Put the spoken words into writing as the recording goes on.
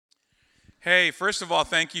Hey, first of all,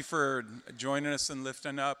 thank you for joining us and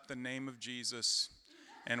lifting up the name of Jesus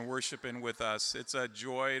and worshiping with us. It's a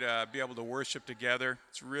joy to be able to worship together.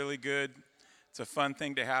 It's really good. It's a fun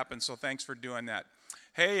thing to happen, so thanks for doing that.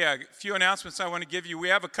 Hey, a few announcements I want to give you. We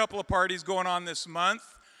have a couple of parties going on this month,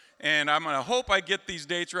 and I'm going to hope I get these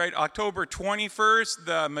dates right. October 21st,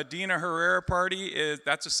 the Medina Herrera party,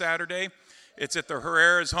 that's a Saturday. It's at the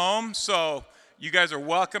Herrera's home, so you guys are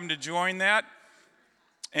welcome to join that.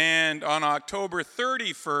 And on October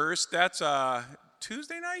 31st, that's a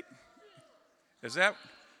Tuesday night? Is that?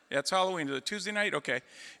 Yeah, it's Halloween. Is it Tuesday night? Okay.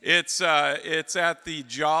 It's at the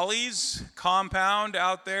Jollies compound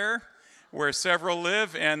out there where several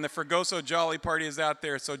live, and the Fregoso Jolly Party is out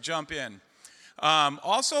there, so jump in.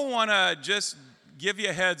 Also want to just give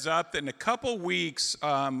you a heads up that in a couple weeks,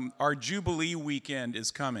 our Jubilee weekend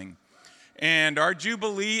is coming. And our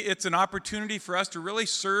Jubilee, it's an opportunity for us to really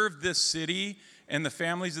serve this city and the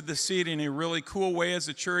families of the city in a really cool way as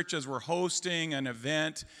a church, as we're hosting an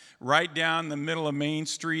event right down the middle of Main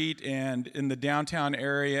Street and in the downtown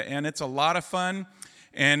area. And it's a lot of fun,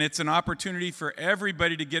 and it's an opportunity for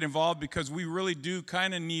everybody to get involved because we really do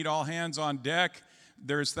kind of need all hands on deck.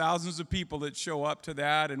 There's thousands of people that show up to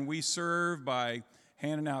that, and we serve by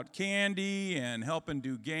handing out candy and helping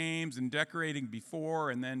do games and decorating before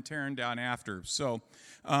and then tearing down after. So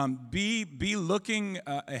be looking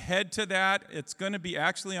ahead to that. It's going to be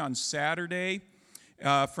actually on Saturday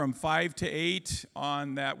from 5 to 8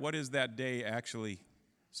 on that. What is that day actually?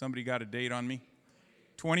 Somebody got a date on me?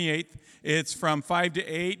 28th. It's from 5 to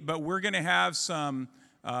 8, but we're going to have some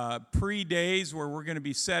pre-days where we're going to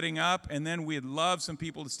be setting up, and then we'd love some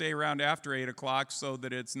people to stay around after 8 o'clock so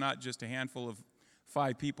that it's not just a handful of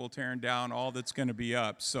 5 people tearing down all that's going to be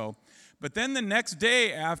up. So, but then the next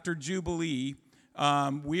day after Jubilee,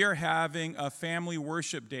 we are having a family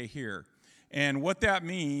worship day here. And what that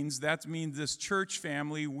means this church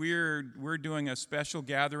family, we're doing a special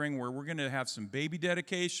gathering where we're going to have some baby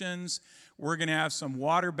dedications, we're going to have some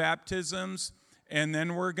water baptisms, and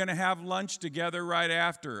then we're going to have lunch together right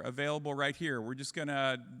after, available right here. We're just going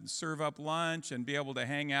to serve up lunch and be able to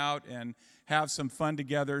hang out and have some fun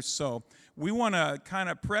together. So we want to kind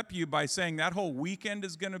of prep you by saying that whole weekend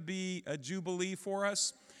is going to be a Jubilee for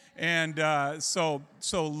us. And so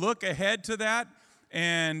look ahead to that.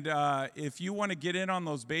 And if you want to get in on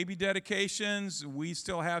those baby dedications, we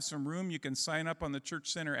still have some room. You can sign up on the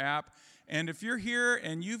Church Center app. And if you're here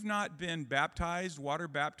and you've not been baptized, water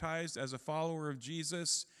baptized as a follower of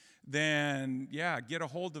Jesus, then, yeah, get a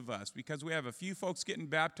hold of us because we have a few folks getting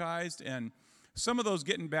baptized. And some of those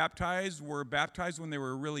getting baptized were baptized when they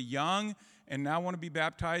were really young and now want to be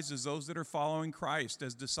baptized as those that are following Christ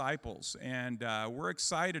as disciples. And we're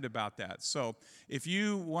excited about that. So if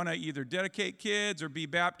you want to either dedicate kids or be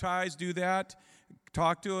baptized, do that.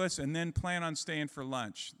 Talk to us and then plan on staying for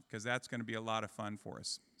lunch because that's going to be a lot of fun for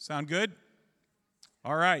us. Sound good?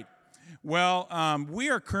 All right. Well, we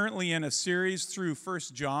are currently in a series through 1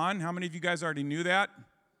 John. How many of you guys already knew that?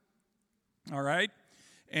 All right.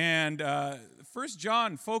 And 1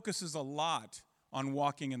 John focuses a lot on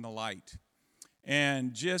walking in the light.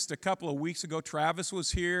 And just a couple of weeks ago, Travis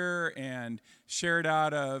was here and shared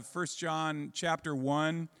out of 1 John chapter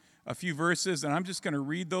 1, a few verses. And I'm just going to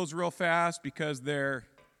read those real fast because they're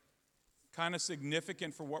kind of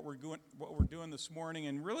significant for what we're doing this morning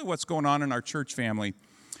and really what's going on in our church family.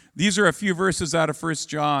 These are a few verses out of 1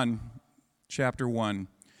 John chapter 1.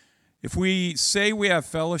 If we say we have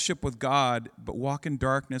fellowship with God, but walk in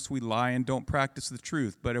darkness, we lie and don't practice the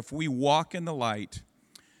truth. But if we walk in the light,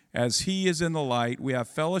 as he is in the light, we have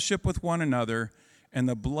fellowship with one another, and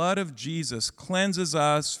the blood of Jesus cleanses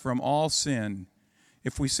us from all sin.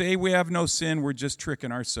 If we say we have no sin, we're just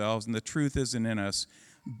tricking ourselves, and the truth isn't in us.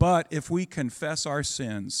 But if we confess our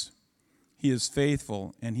sins, he is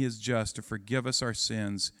faithful and he is just to forgive us our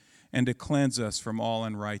sins and to cleanse us from all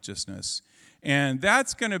unrighteousness. And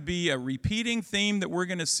that's going to be a repeating theme that we're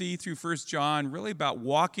going to see through 1 John, really about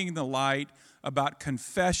walking in the light, about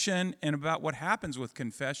confession, and about what happens with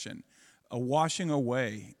confession, a washing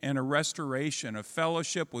away and a restoration of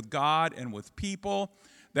fellowship with God and with people.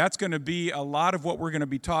 That's going to be a lot of what we're going to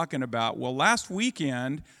be talking about. Well, last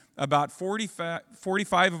weekend, about 45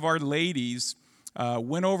 of our ladies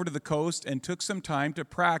went over to the coast and took some time to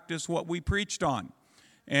practice what we preached on.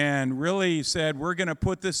 And really said, we're going to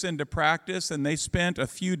put this into practice. And they spent a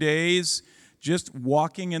few days just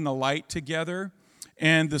walking in the light together.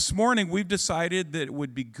 And this morning, we've decided that it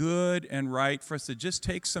would be good and right for us to just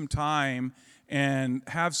take some time and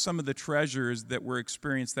have some of the treasures that were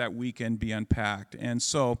experienced that weekend be unpacked. And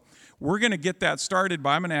so we're going to get that started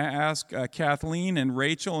by, I'm going to ask Kathleen and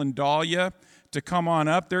Rachel and Dahlia to come on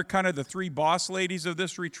up. They're kind of the three boss ladies of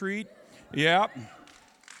this retreat. Yeah.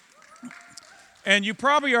 And you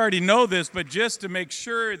probably already know this, but just to make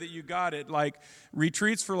sure that you got it, like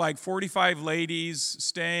retreats for like 45 ladies,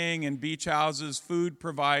 staying in beach houses, food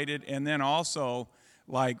provided, and then also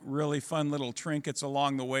like really fun little trinkets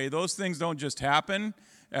along the way. Those things don't just happen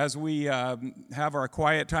as we have our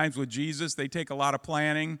quiet times with Jesus. They take a lot of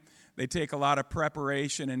planning. They take a lot of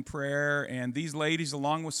preparation and prayer. And these ladies,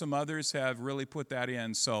 along with some others, have really put that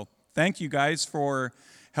in. So thank you guys for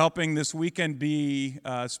helping this weekend be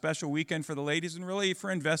a special weekend for the ladies and really for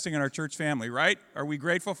investing in our church family, right? Are we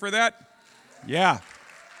grateful for that? Yeah.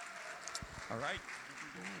 All right.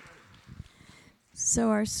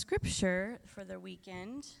 So our scripture for the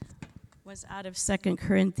weekend was out of 2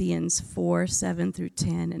 Corinthians 4, 7 through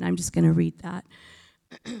 10, and I'm just going to read that.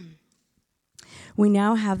 We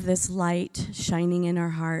now have this light shining in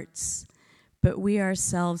our hearts, but we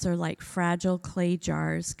ourselves are like fragile clay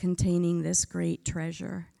jars containing this great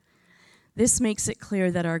treasure. This makes it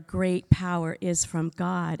clear that our great power is from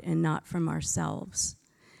God and not from ourselves.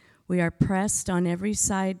 We are pressed on every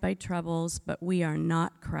side by troubles, but we are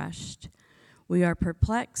not crushed. We are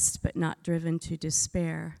perplexed, but not driven to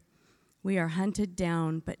despair. We are hunted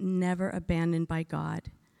down, but never abandoned by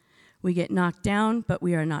God. We get knocked down, but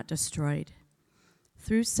we are not destroyed.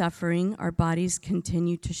 Through suffering, our bodies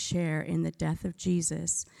continue to share in the death of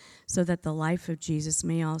Jesus, so that the life of Jesus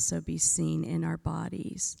may also be seen in our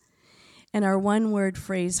bodies. And our one-word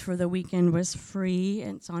phrase for the weekend was free,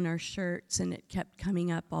 and it's on our shirts, and it kept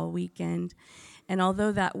coming up all weekend. And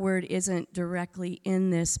although that word isn't directly in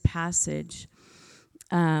this passage,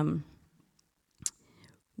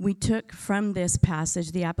 we took from this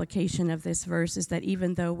passage, the application of this verse is that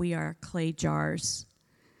even though we are clay jars,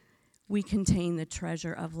 we contain the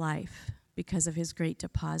treasure of life because of his great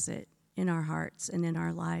deposit in our hearts and in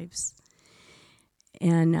our lives.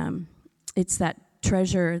 And it's that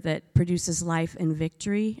treasure that produces life and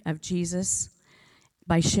victory of Jesus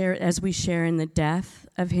as we share in the death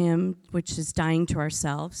of him, which is dying to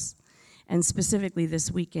ourselves, and specifically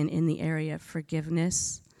this weekend in the area of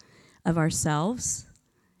forgiveness of ourselves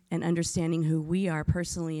and understanding who we are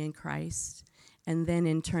personally in Christ, and then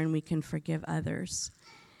in turn we can forgive others.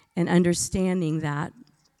 And understanding that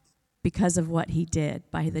because of what he did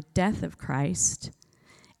by the death of Christ,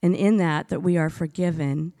 and in that we are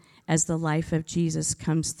forgiven as the life of Jesus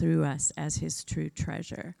comes through us as his true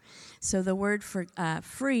treasure. So the word for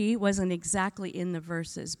free wasn't exactly in the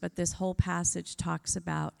verses, but this whole passage talks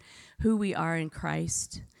about who we are in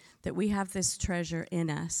Christ, that we have this treasure in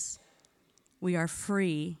us. We are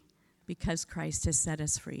free because Christ has set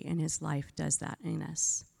us free, and his life does that in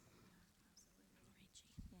us.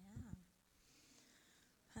 Yeah,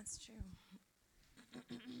 that's true.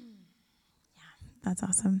 Yeah, that's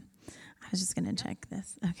awesome. I was just going to check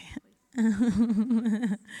this. Okay.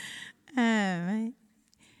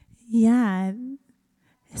 Yeah,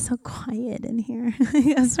 it's so quiet in here.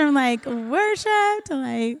 It goes from like worship to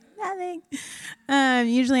like nothing.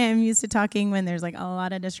 Usually I'm used to talking when there's like a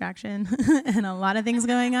lot of distraction and a lot of things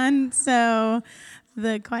going on. So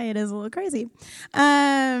the quiet is a little crazy.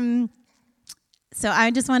 So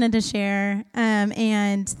I just wanted to share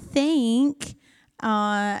and thank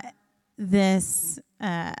the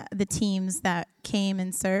teams that came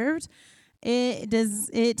and served.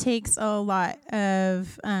 It takes a lot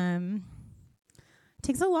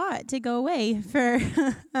to go away for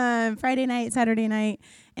Friday night, Saturday night,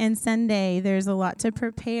 and Sunday. There's a lot to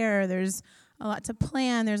prepare. There's a lot to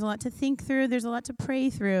plan. There's a lot to think through. There's a lot to pray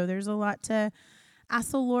through. There's a lot to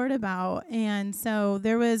ask the Lord about. And so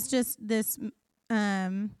there was just this,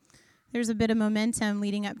 there's a bit of momentum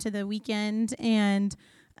leading up to the weekend and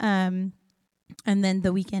then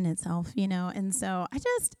the weekend itself, And so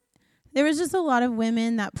there was just a lot of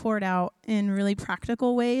women that poured out in really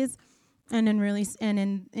practical ways, and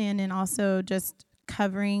in also just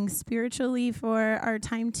covering spiritually for our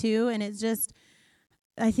time too. And it's just,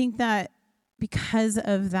 I think that because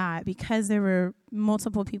of that, because there were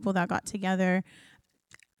multiple people that got together,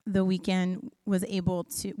 the weekend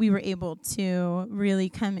we were able to really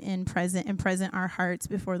come in present and present our hearts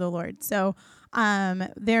before the Lord. So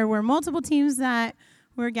there were multiple teams that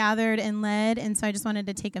were gathered and led, and so I just wanted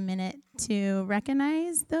to take a minute to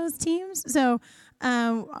recognize those teams. So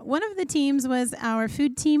one of the teams was our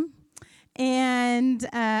food team and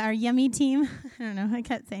our yummy team. I don't know, I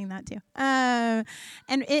kept saying that too.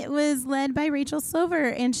 And it was led by Rachel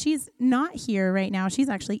Slover, and she's not here right now. She's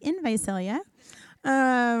actually in Visalia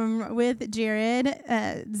with Jared.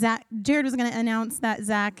 Jared was going to announce that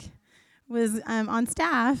Zach was on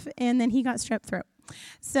staff, and then he got strep throat.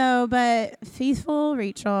 So, but faithful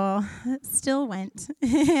Rachel still went,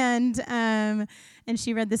 and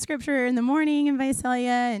she read the scripture in the morning in Visalia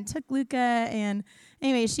and took Luca, and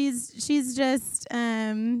anyway, she's just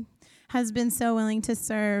has been so willing to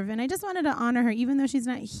serve, and I just wanted to honor her, even though she's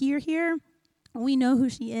not here. We know who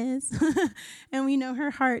she is, and we know her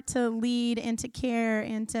heart to lead and to care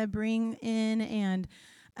and to bring in,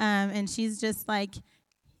 and she's just like,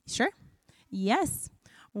 sure, yes,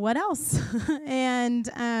 what else? And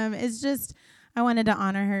it's just, I wanted to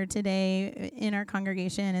honor her today in our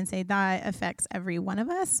congregation and say that affects every one of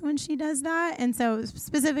us when she does that. And so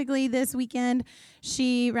specifically this weekend,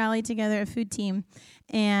 she rallied together a food team,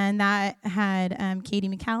 and that had Katie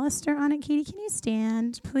McAllister on it. Katie, can you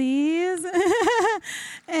stand, please?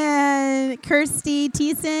 And Kirsty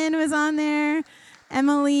Thiessen was on there.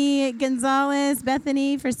 Emily Gonzalez,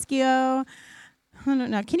 Bethany Friscio. I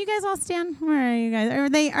don't know. Can you guys all stand? Where are you guys? Are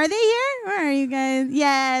they here? Where are you guys?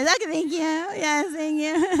 Yes. Okay, thank you. Yes, thank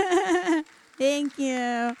you. Thank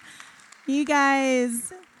you. You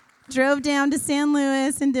guys drove down to San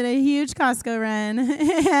Luis and did a huge Costco run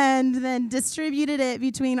and then distributed it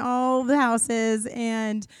between all the houses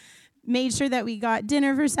and made sure that we got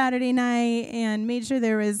dinner for Saturday night and made sure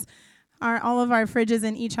there was all of our fridges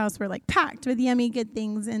in each house were like packed with yummy good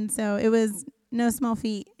things. And so it was no small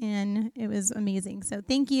feat, and it was amazing. So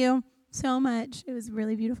thank you so much. It was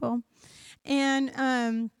really beautiful.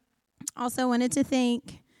 And also wanted to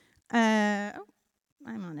thank, I'm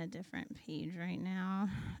on a different page right now.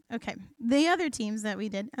 Okay. The other teams that we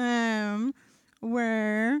did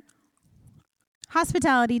were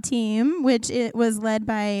hospitality team, which it was led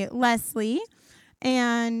by Leslie,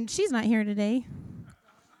 and she's not here today.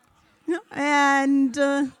 And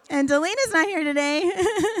Delina's not here today.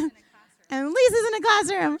 And Lisa's in a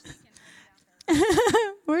classroom.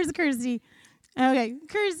 Where's Kirsty? Okay,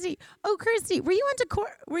 Kirsty. Oh, Kirsty, were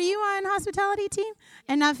you on hospitality team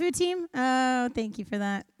and not food team? Oh, thank you for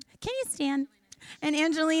that. Can you stand? And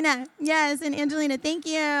Angelina, yes, and Angelina, thank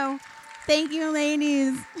you. Thank you,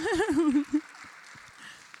 ladies.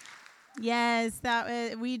 Yes, that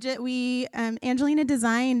was Angelina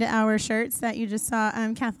designed our shirts that you just saw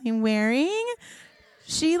Kathleen wearing.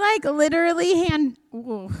 She literally hand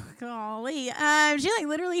drew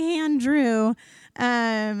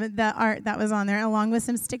the art that was on there along with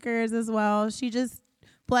some stickers as well. She just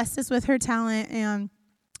blessed us with her talent, and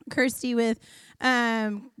Kirsty with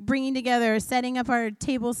bringing together, setting up our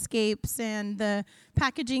tablescapes and the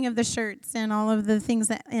packaging of the shirts and all of the things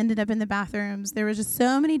that ended up in the bathrooms. There was just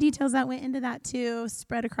so many details that went into that too,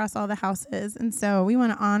 spread across all the houses. And so we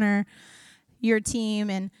want to honor your team.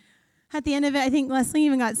 And at the end of it, I think Leslie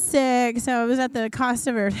even got sick, so it was at the cost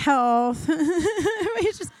of her health.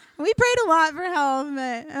 We prayed a lot for health,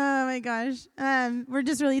 but oh my gosh. We're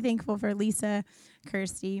just really thankful for Lisa,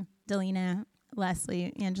 Kirsty, Delina,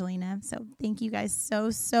 Leslie, Angelina. So thank you guys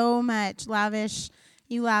so much.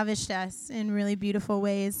 You lavished us in really beautiful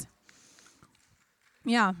ways.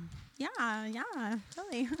 Yeah,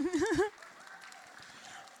 totally.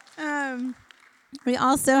 We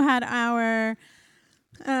also had our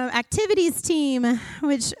activities team,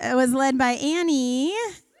 which was led by Annie.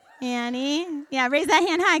 Yeah, raise that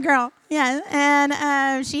hand high, girl. Yeah,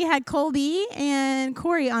 and she had Colby and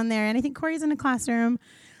Corey on there, and I think Corey's in a classroom.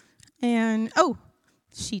 And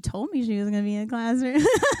she told me she was going to be in a classroom.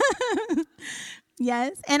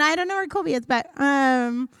 Yes, and I don't know where Colby is, but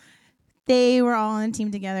they were all on a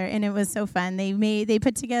team together, and it was so fun. They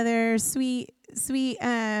put together sweet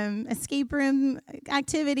escape room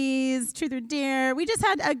activities, truth or dare. We just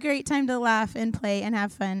had a great time to laugh and play and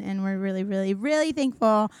have fun, and we're really, really, really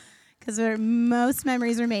thankful because most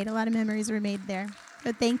memories were made. A lot of memories were made there.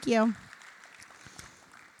 But thank you.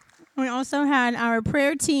 We also had our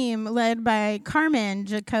prayer team led by Carmen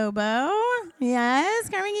Jacobo. Yes,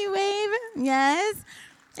 Carmen, you wave. Yes.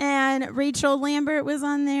 And Rachel Lambert was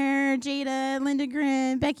on there, Jada, Linda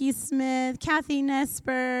Grin, Becky Smith, Kathy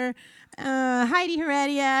Nesper, Heidi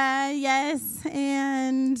Heredia, yes,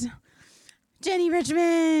 and Jenny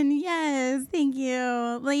Richmond, yes, thank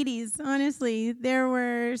you. Ladies, honestly, there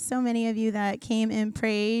were so many of you that came and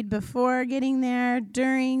prayed before getting there,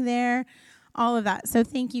 during there, all of that. So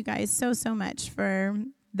thank you guys so much for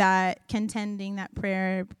that, contending that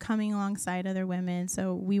prayer, coming alongside other women,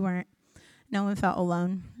 so no one felt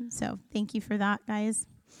alone. So thank you for that, guys.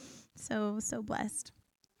 So blessed.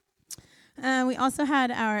 We also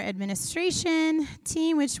had our administration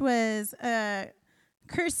team, which was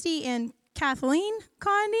Kirsty and Kathleen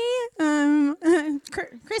Condy.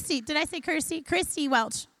 Christy, did I say Kirsty? Christy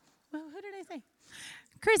Welch. Well, who did I say?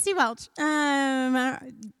 Christy Welch.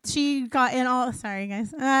 She got in all. Sorry,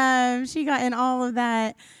 guys. She got in all of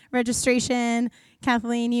that registration.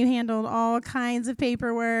 Kathleen, you handled all kinds of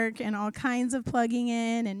paperwork and all kinds of plugging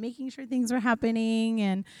in and making sure things were happening,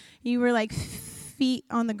 and you were like feet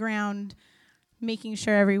on the ground, making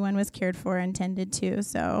sure everyone was cared for and tended to.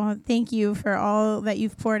 So thank you for all that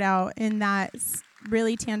you've poured out in that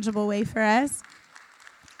really tangible way for us.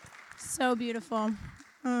 So beautiful.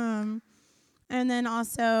 And then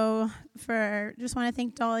also just want to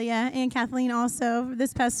thank Dahlia and Kathleen also for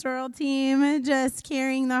this pastoral team, just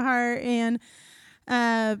carrying the heart and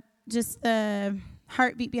just the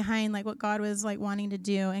heartbeat behind like what God was like wanting to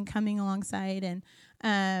do and coming alongside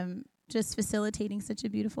and just facilitating such a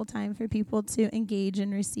beautiful time for people to engage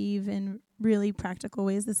and receive in really practical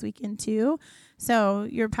ways this weekend too. So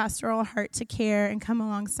your pastoral heart to care and come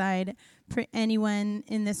alongside anyone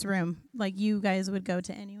in this room, like you guys would go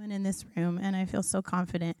to anyone in this room, and I feel so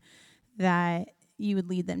confident that you would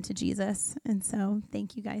lead them to Jesus. And so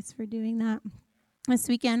thank you guys for doing that this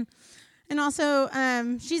weekend. And also,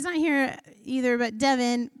 she's not here either, but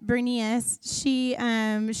Devin Bernius,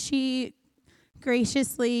 she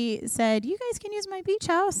graciously said, you guys can use my beach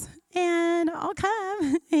house and I'll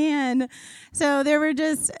come. And so there were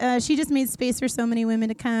she just made space for so many women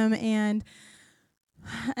to come and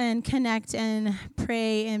connect and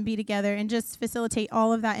pray and be together and just facilitate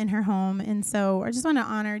all of that in her home. And so I just want to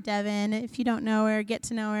honor Devin. If you don't know her, get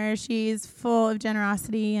to know her. She's full of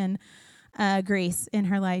generosity and grace in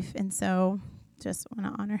her life. And so just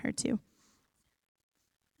want to honor her too.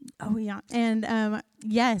 Oh, yeah. And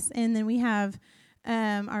yes, and then we have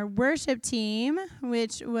our worship team,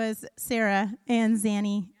 which was Sarah and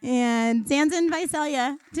Zanny. And Zan's in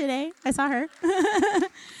Visalia today. I saw her.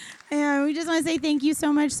 And we just want to say thank you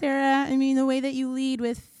so much, Sarah. I mean, the way that you lead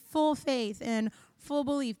with full faith and full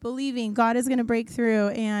belief, believing God is going to break through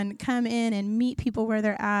and come in and meet people where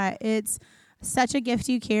they're at. It's such a gift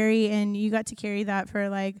you carry, and you got to carry that for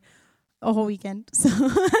like a whole weekend. So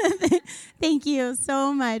thank you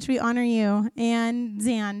so much. We honor you. And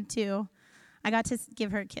Zan, too. I got to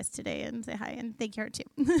give her a kiss today and say hi and thank her, too.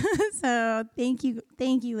 So thank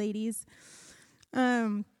you, ladies.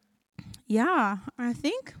 Yeah, I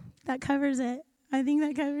think that covers it.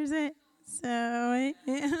 So,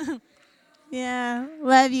 yeah,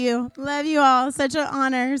 love you. Love you all. Such an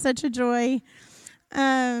honor, such a joy.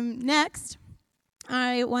 Next,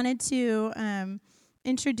 I wanted to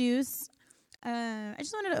introduce, I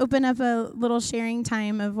just wanted to open up a little sharing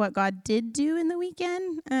time of what God did do in the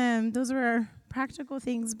weekend. Those were practical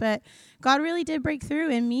things, but God really did break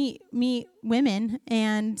through and meet women,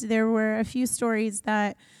 and there were a few stories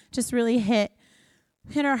that just really hit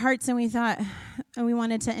our hearts, and we thought we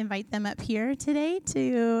wanted to invite them up here today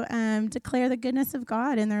to declare the goodness of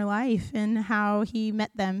God in their life and how he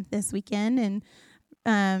met them this weekend and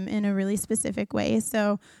in a really specific way.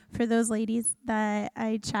 So for those ladies that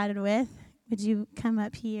I chatted with, would you come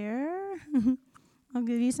up here? I'll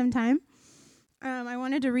give you some time. I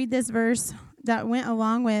wanted to read this verse that went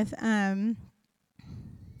along with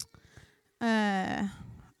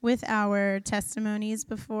our testimonies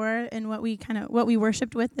before and what we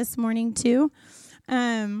worshiped with this morning too.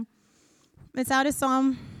 It's out of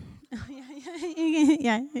Psalm.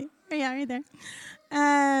 yeah, right there.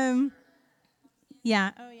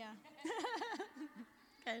 Yeah. Oh yeah.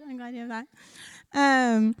 Good. I'm glad you have that.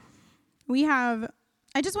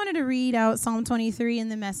 I just wanted to read out Psalm 23 in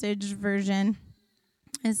the Message version.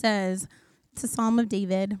 It says, it's a Psalm of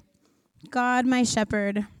David. God, my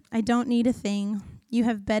shepherd, I don't need a thing. You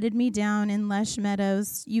have bedded me down in lush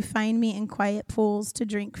meadows. You find me in quiet pools to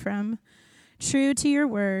drink from. True to your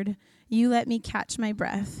word, you let me catch my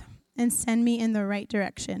breath and send me in the right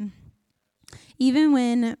direction. Even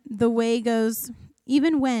when the way goes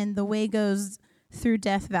through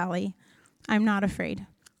Death Valley, I'm not afraid.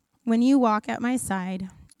 When you walk at my side,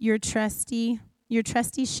 your trusty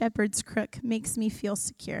shepherd's crook makes me feel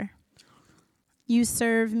secure. You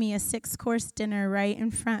serve me a 6-course dinner right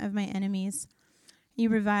in front of my enemies. You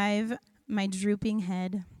revive my drooping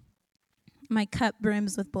head. My cup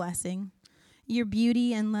brims with blessing. Your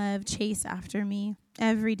beauty and love chase after me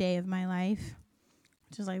every day of my life,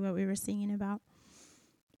 which is like what we were singing about.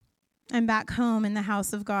 I'm back home in the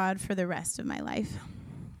house of God for the rest of my life.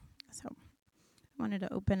 So I wanted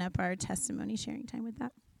to open up our testimony sharing time with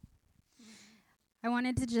that. I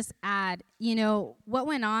wanted to just add, what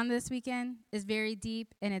went on this weekend is very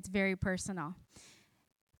deep and it's very personal.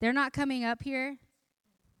 They're not coming up here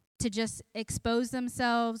to just expose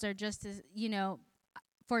themselves or just to,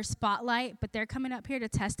 for a spotlight, but they're coming up here to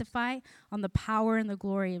testify on the power and the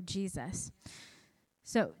glory of Jesus.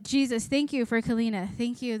 So, Jesus, thank you for Kalina.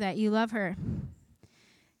 Thank you that you love her.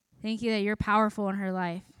 Thank you that you're powerful in her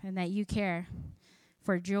life and that you care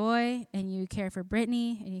for Joy and you care for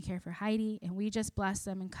Brittany and you care for Heidi. And we just bless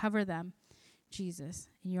them and cover them, Jesus.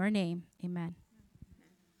 In your name, amen.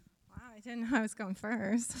 Wow, I didn't know I was going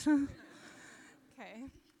first. Okay.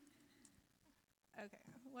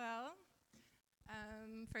 Well,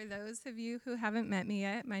 for those of you who haven't met me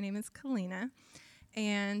yet, my name is Kalina.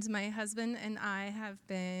 And my husband and I have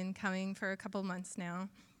been coming for a couple months now.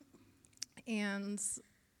 And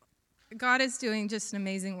God is doing just an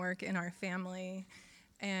amazing work in our family.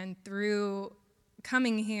 And through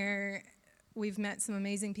coming here, we've met some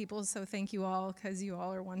amazing people. So thank you all, because you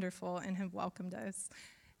all are wonderful and have welcomed us.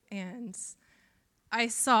 And I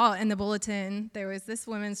saw in the bulletin there was this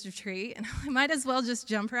women's retreat, and I might as well just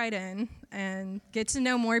jump right in and get to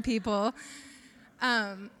know more people.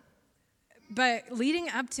 But leading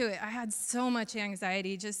up to it, I had so much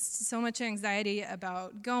anxiety, just so much anxiety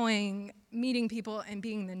about going, meeting people, and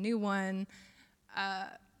being the new one,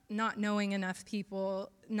 not knowing enough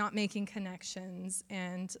people, not making connections.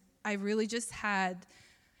 And I really just had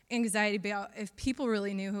anxiety about if people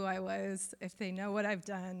really knew who I was, if they know what I've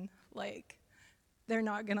done, like, they're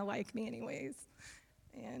not going to like me anyways.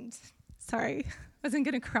 And sorry, I wasn't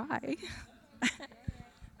going to cry.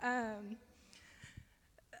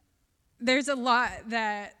 There's a lot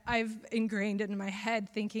that I've ingrained in my head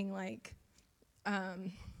thinking like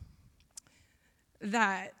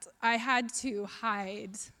that I had to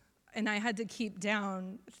hide and I had to keep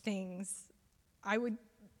down things. I would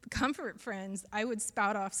comfort friends. I would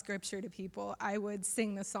spout off scripture to people. I would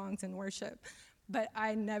sing the songs in worship. But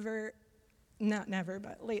I never, not never,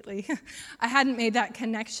 but lately, I hadn't made that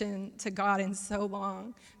connection to God in so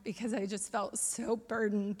long because I just felt so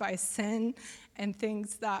burdened by sin and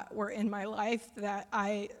things that were in my life that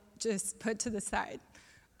I just put to the side.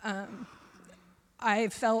 I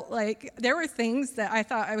felt like there were things that I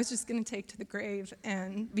thought I was just going to take to the grave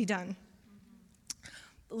and be done.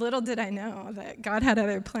 Little did I know that God had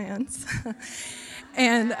other plans.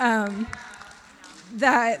 And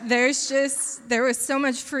that there was so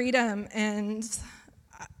much freedom and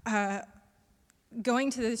going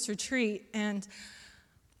to this retreat. And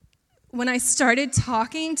when I started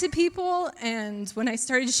talking to people and when I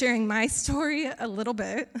started sharing my story a little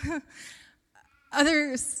bit,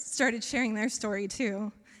 others started sharing their story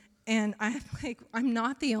too. And I'm like, I'm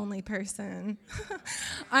not the only person.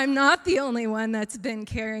 I'm not the only one that's been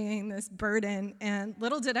carrying this burden. And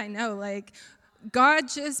little did I know, like, God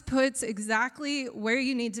just puts exactly where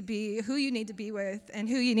you need to be, who you need to be with, and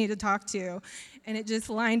who you need to talk to. And it just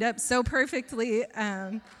lined up so perfectly.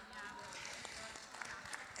 And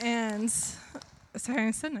sorry,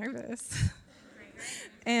 I'm so nervous.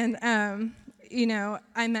 And, I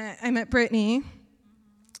met Brittany.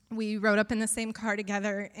 We rode up in the same car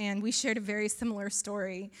together, and we shared a very similar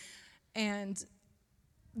story. And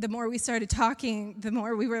the more we started talking, the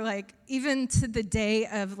more we were like, even to the day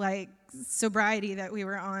of like sobriety that we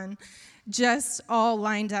were on, just all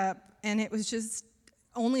lined up. And it was just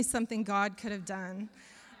only something God could have done.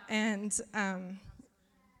 And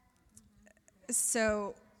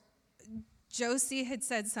so Josie had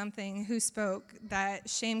said something, who spoke, that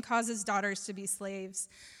shame causes daughters to be slaves.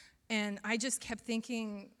 And I just kept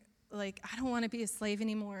thinking, like, I don't want to be a slave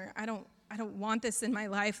anymore. I don't want this in my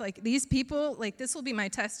life. Like, these people, like, this will be my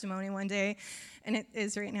testimony one day. And it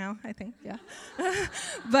is right now, I think, yeah.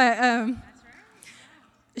 But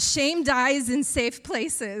shame dies in safe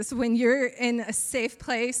places. When you're in a safe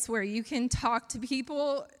place where you can talk to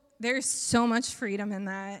people, there's so much freedom in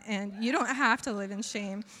that. And you don't have to live in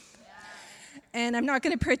shame. And I'm not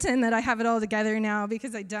going to pretend that I have it all together now,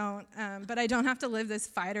 because I don't. But I don't have to live this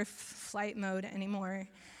fight or flight mode anymore.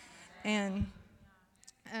 And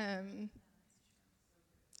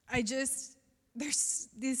there's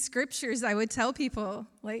these scriptures I would tell people,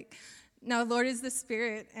 like, now Lord is the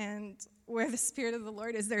Spirit, and where the Spirit of the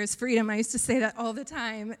Lord is, there is freedom. I used to say that all the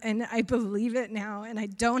time, and I believe it now, and I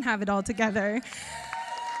don't have it all together.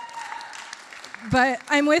 But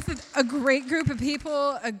I'm with a great group of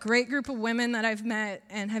people, a great group of women that I've met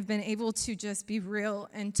and have been able to just be real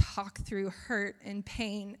and talk through hurt and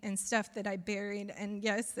pain and stuff that I buried. And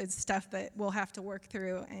yes, it's stuff that we'll have to work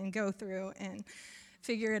through and go through and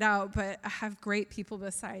figure it out. But I have great people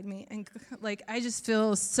beside me. And like, I just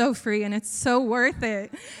feel so free, and it's so worth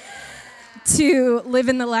it to live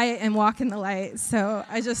in the light and walk in the light. So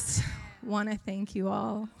I just want to thank you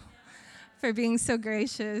all for being so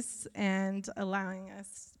gracious and allowing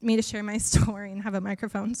me to share my story and have a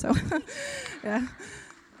microphone. So, yeah. You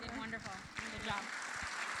did wonderful. Good job.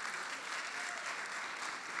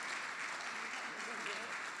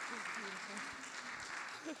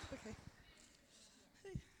 Okay.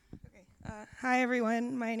 Hi,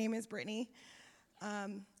 everyone. My name is Brittany,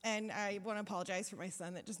 and I want to apologize for my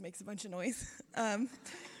son that just makes a bunch of noise.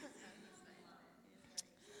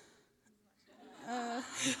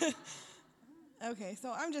 Okay,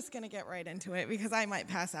 so I'm just going to get right into it because I might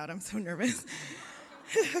pass out. I'm so nervous.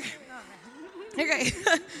 Okay.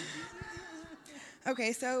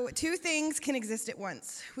 Okay, so two things can exist at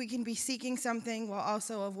once. We can be seeking something while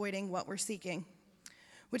also avoiding what we're seeking,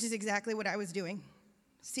 which is exactly what I was doing.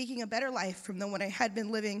 Seeking a better life from the one I had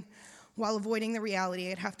been living while avoiding the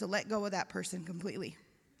reality I'd have to let go of that person completely.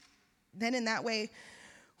 Then in that way,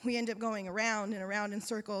 we end up going around and around in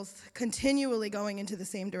circles, continually going into the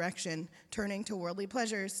same direction, turning to worldly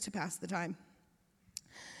pleasures to pass the time.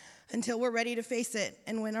 Until we're ready to face it,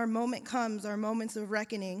 and when our moment comes, our moments of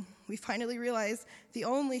reckoning, we finally realize the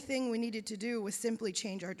only thing we needed to do was simply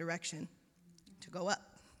change our direction, to go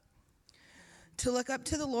up. To look up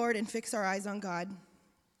to the Lord and fix our eyes on God.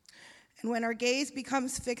 And when our gaze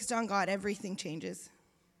becomes fixed on God, everything changes.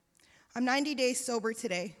 I'm 90 days sober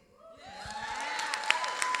today.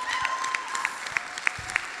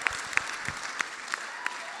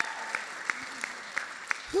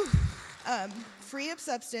 Free of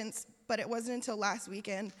substance, but it wasn't until last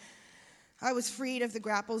weekend I was freed of the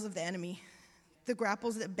grapples of the enemy, the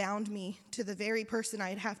grapples that bound me to the very person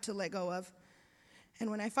I'd have to let go of.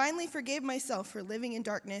 And when I finally forgave myself for living in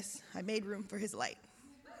darkness, I made room for his light.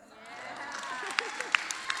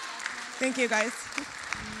 Thank you, guys.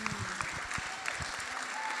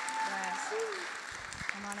 Yes.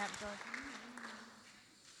 Come on up, George.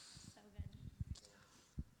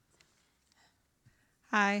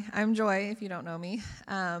 Hi, I'm Joy, if you don't know me.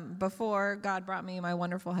 Before God brought me my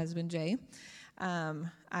wonderful husband, Jay, I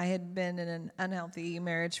had been in an unhealthy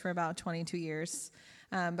marriage for about 22 years.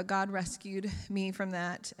 But God rescued me from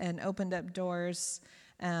that and opened up doors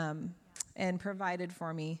and provided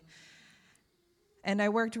for me. And I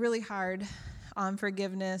worked really hard on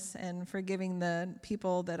forgiveness and forgiving the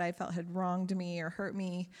people that I felt had wronged me or hurt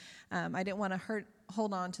me. I didn't want to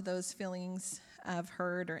hold on to those feelings of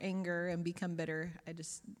hurt or anger and become bitter.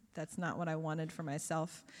 That's not what I wanted for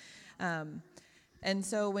myself. And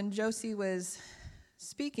so when Josie was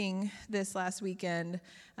speaking this last weekend,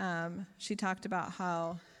 she talked about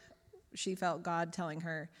how she felt God telling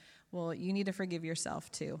her, well, you need to forgive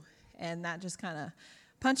yourself too. And that just kind of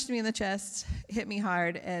punched me in the chest, hit me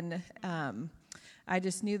hard, and I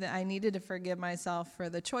just knew that I needed to forgive myself for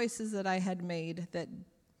the choices that I had made that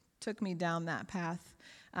took me down that path,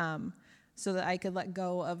 so that I could let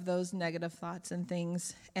go of those negative thoughts and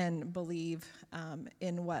things and believe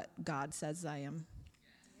in what God says I am.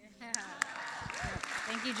 Yeah.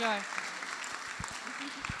 Thank you, Joy.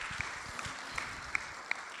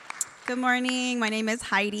 Good morning. My name is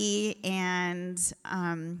Heidi, and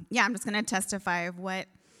I'm just going to testify of what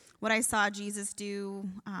I saw Jesus do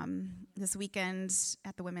this weekend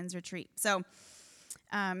at the women's retreat. So,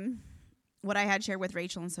 what I had shared with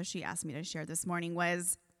Rachel, and so she asked me to share this morning,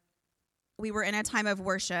 was we were in a time of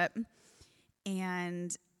worship,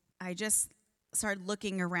 and I just started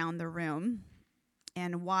looking around the room.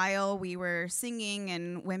 And while we were singing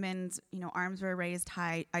and women's, arms were raised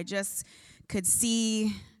high, I just could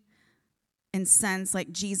see and sense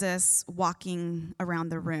like Jesus walking around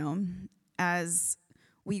the room as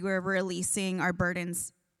we were releasing our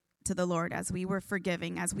burdens to the Lord, as we were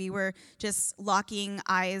forgiving, as we were just locking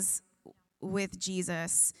eyes with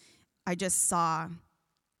Jesus. I just saw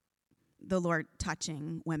the Lord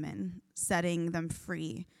touching women, setting them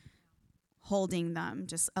free, holding them,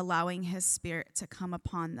 just allowing his spirit to come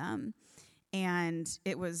upon them. And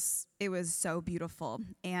it was so beautiful.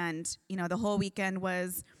 And, the whole weekend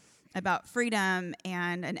was about freedom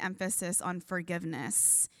and an emphasis on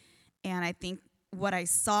forgiveness. And I think what I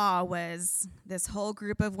saw was this whole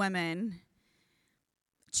group of women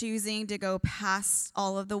choosing to go past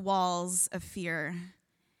all of the walls of fear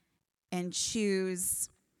and choose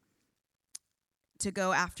to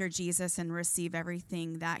go after Jesus and receive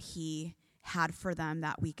everything that he had for them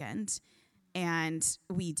that weekend. And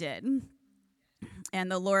we did.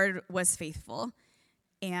 And the Lord was faithful.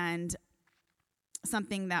 And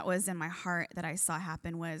something that was in my heart that I saw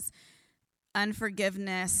happen was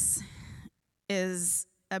unforgiveness is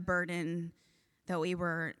a burden that we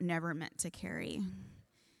were never meant to carry.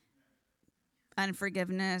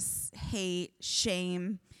 Unforgiveness, hate,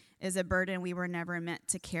 shame is a burden we were never meant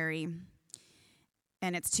to carry.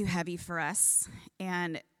 And it's too heavy for us.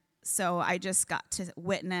 And so I just got to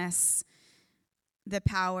witness the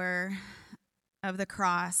power of the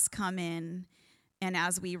cross come in. And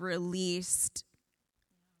as we released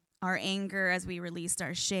our anger, as we released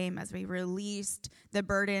our shame, as we released the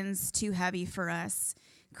burdens too heavy for us,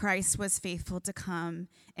 Christ was faithful to come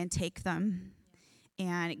and take them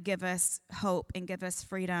and give us hope and give us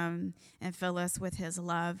freedom and fill us with his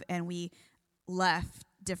love. And we left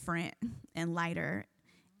different and lighter.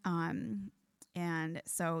 And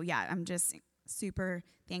so, yeah, I'm just super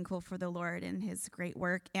thankful for the Lord and his great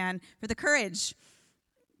work and for the courage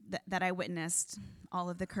that I witnessed. All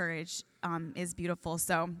of the courage is beautiful.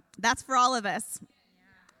 So that's for all of us. Thank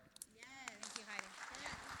you, Heidi. Thank you, Maddie.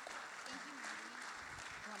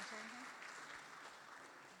 You want to share anything?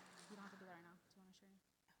 You don't have to do that right now. Do you want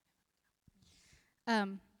to share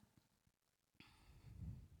anything?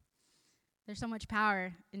 There's so much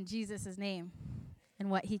power in Jesus' name and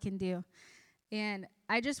what he can do. And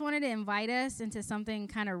I just wanted to invite us into something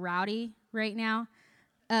kind of rowdy right now.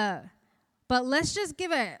 But let's just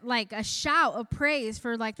give a shout of praise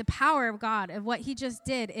for like the power of God, of what he just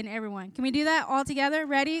did in everyone. Can we do that all together?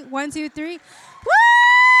 Ready? 1, 2, 3.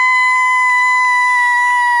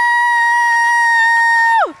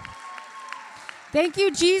 Woo! Thank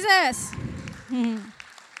you, Jesus.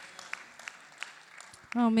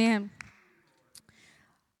 Oh, man.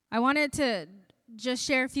 I wanted to just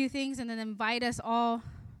share a few things and then invite us all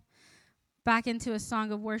back into a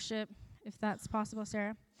song of worship, if that's possible,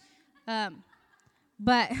 Sarah.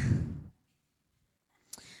 But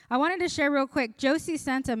I wanted to share real quick. Josie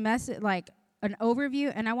sent a message, like an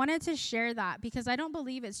overview, and I wanted to share that because I don't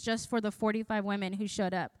believe it's just for the 45 women who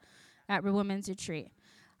showed up at Women's Retreat.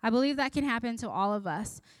 I believe that can happen to all of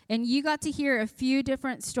us. And you got to hear a few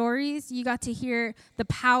different stories. You got to hear the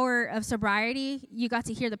power of sobriety. You got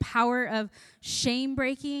to hear the power of shame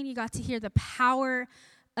breaking. You got to hear the power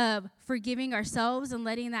of forgiving ourselves and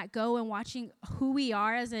letting that go and watching who we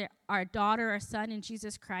are as our daughter or son in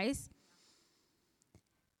Jesus Christ.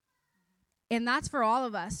 And that's for all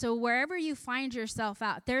of us. So wherever you find yourself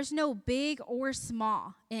out, there's no big or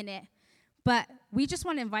small in it. But we just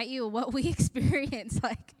want to invite you what we experience.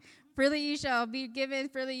 Like, freely you shall be given,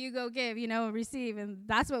 freely you go give, receive. And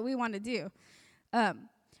that's what we want to do.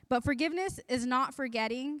 But forgiveness is not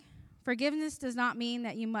forgetting. Forgiveness does not mean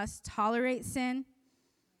that you must tolerate sin.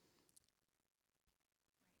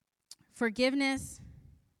 Forgiveness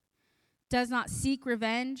does not seek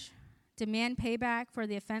revenge, demand payback for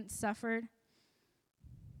the offense suffered.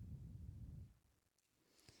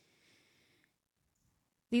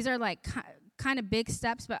 These are like kind of big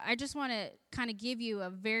steps, but I just want to kind of give you a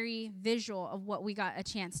very visual of what we got a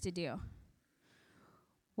chance to do.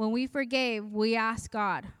 When we forgave, we asked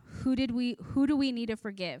God, who do we need to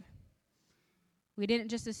forgive? We didn't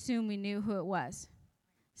just assume we knew who it was.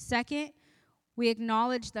 Second, we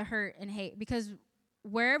acknowledge the hurt and hate, because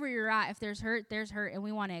wherever you're at, if there's hurt, and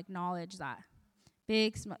we want to acknowledge that.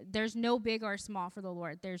 Big, small, there's no big or small for the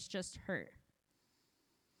Lord. There's just hurt.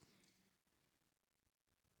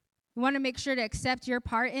 We want to make sure to accept your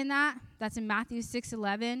part in that. That's in Matthew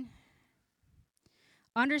 6:11.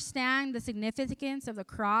 Understand the significance of the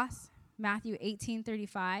cross, Matthew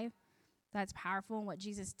 18:35. That's powerful in what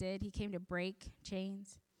Jesus did. He came to break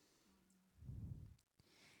chains.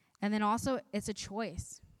 And then also, it's a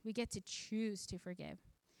choice. We get to choose to forgive.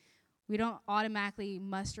 We don't automatically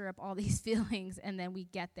muster up all these feelings and then we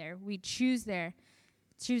get there. We choose that,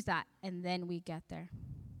 and then we get there.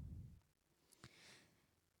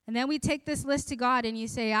 And then we take this list to God and you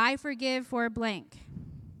say, I forgive for blank.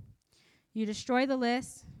 You destroy the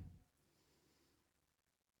list.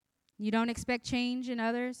 You don't expect change in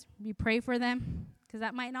others. You pray for them, because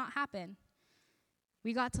that might not happen.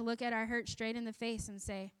 We got to look at our hurt straight in the face and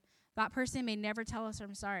say, that person may never tell us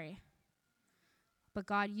I'm sorry, but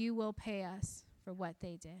God, you will pay us for what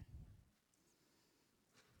they did.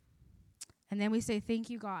 And then we say, thank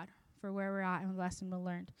you, God, for where we're at and the lesson we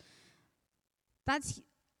learned.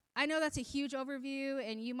 I know that's a huge overview,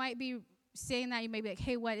 and you might be saying that. You may be like,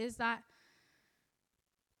 hey, what is that?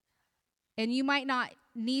 And you might not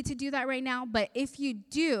need to do that right now, but if you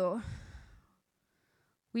do,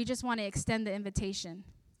 we just want to extend the invitation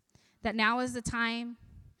that now is the time,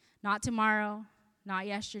 not tomorrow, not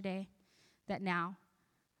yesterday, that now.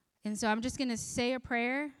 And so I'm just going to say a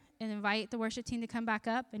prayer and invite the worship team to come back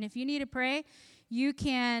up. And if you need to pray, you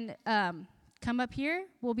can come up here.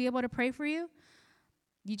 We'll be able to pray for you.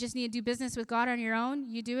 You just need to do business with God on your own.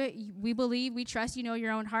 You do it. We believe, we trust, you know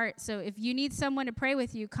your own heart. So if you need someone to pray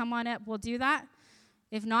with you, come on up. We'll do that.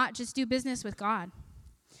 If not, just do business with God.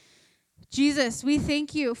 Jesus, we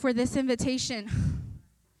thank you for this invitation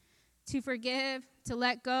to forgive, to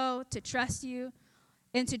let go, to trust you,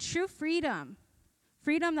 and to true freedom.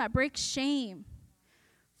 Freedom that breaks shame.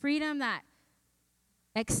 Freedom that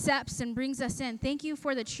accepts and brings us in. Thank you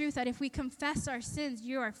for the truth that if we confess our sins,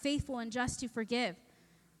 you are faithful and just to forgive.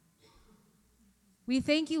 We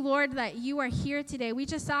thank you, Lord, that you are here today. We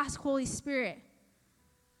just ask, Holy Spirit,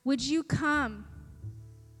 would you come?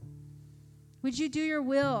 Would you do your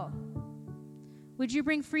will? Would you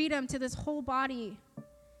bring freedom to this whole body?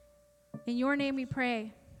 In your name we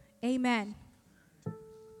pray. Amen.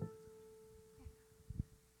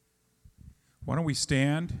 Why don't we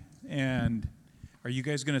stand, and are you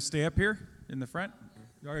guys going to stay up here in the front?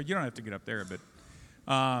 Or you don't have to get up there, but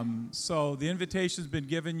so the invitation's been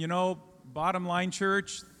given. You know, bottom line,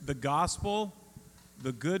 church, the gospel,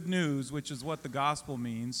 the good news, which is what the gospel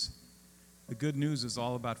means, the good news is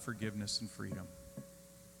all about forgiveness and freedom.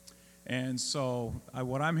 And so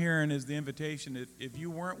what I'm hearing is the invitation, if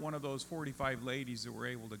you weren't one of those 45 ladies that were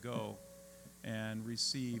able to go and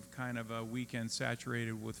receive kind of a weekend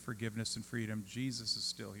saturated with forgiveness and freedom, Jesus is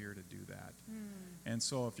still here to do that. And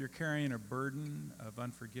so if you're carrying a burden of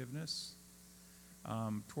unforgiveness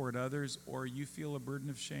toward others, or you feel a burden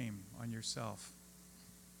of shame on yourself,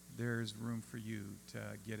 there's room for you to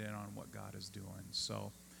get in on what God is doing.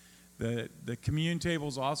 So the communion table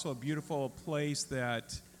is also a beautiful place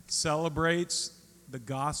that celebrates the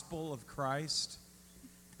gospel of Christ,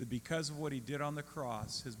 that because of what he did on the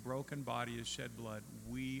cross, his broken body, his shed blood,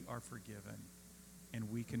 we are forgiven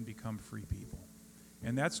and we can become free people.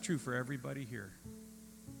 And that's true for everybody here.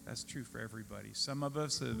 That's true for everybody. Some of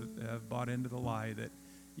us have bought into the lie that,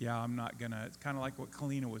 yeah, I'm not going to, it's kind of like what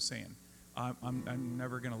Kalina was saying. I'm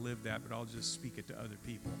never going to live that, but I'll just speak it to other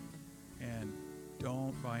people. And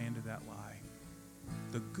don't buy into that lie.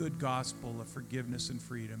 The good gospel of forgiveness and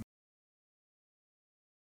freedom